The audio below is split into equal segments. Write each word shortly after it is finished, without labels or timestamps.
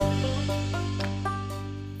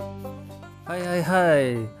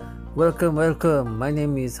Hi. Welcome. My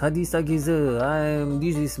name is Hadi Sagiza.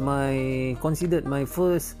 This is considered my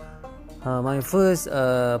first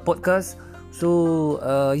podcast. So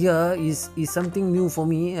is something new for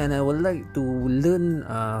me, and I would like to learn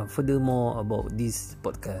furthermore about this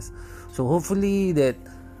podcast. So hopefully that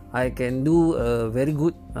I can do a very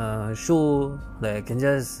good show that I can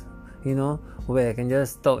just where I can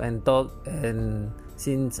just talk, and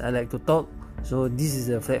since I like to talk, so this is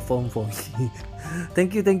a platform for me.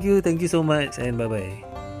 Thank you so much, and bye bye.